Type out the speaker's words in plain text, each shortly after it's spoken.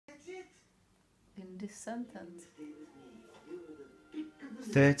this sentence.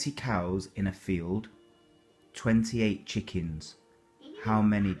 30 cows in a field, 28 chickens. How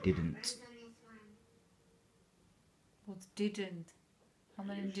many didn't? What didn't? How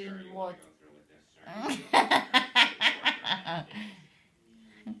many didn't what?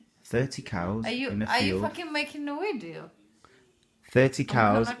 30 cows in a field. Are you fucking making a video? 30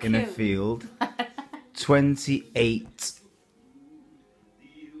 cows in a field, 28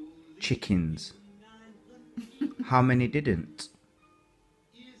 chickens. How many didn't?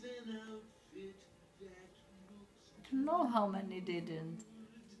 I don't know how many didn't.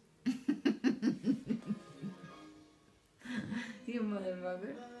 You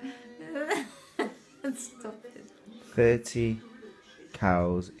motherfucker. Stop it. 30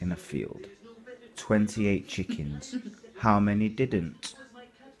 cows in a field, 28 chickens. How many didn't?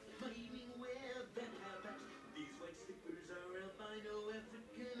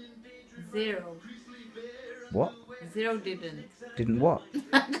 Zero. What? Zero didn't. Didn't what?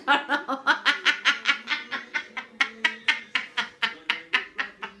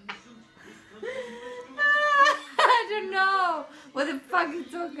 I don't know. What the fuck are you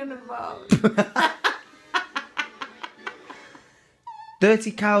talking about?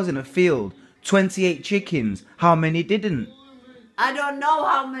 30 cows in a field, 28 chickens. How many didn't? I don't know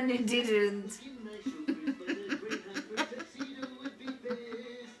how many didn't.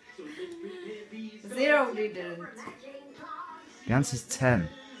 Zero didn't. The answer's 10.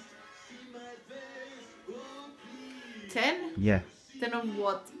 10? Yeah. 10 of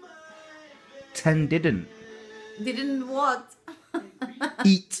what? 10 didn't Didn't what?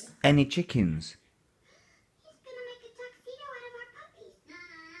 eat any chickens.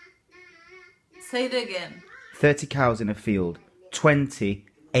 Say it again. 30 cows in a field,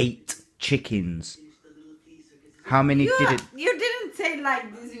 28 chickens. How many didn't? You didn't say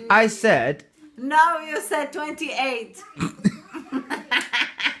like this. I said No, you said 28.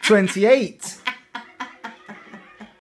 28.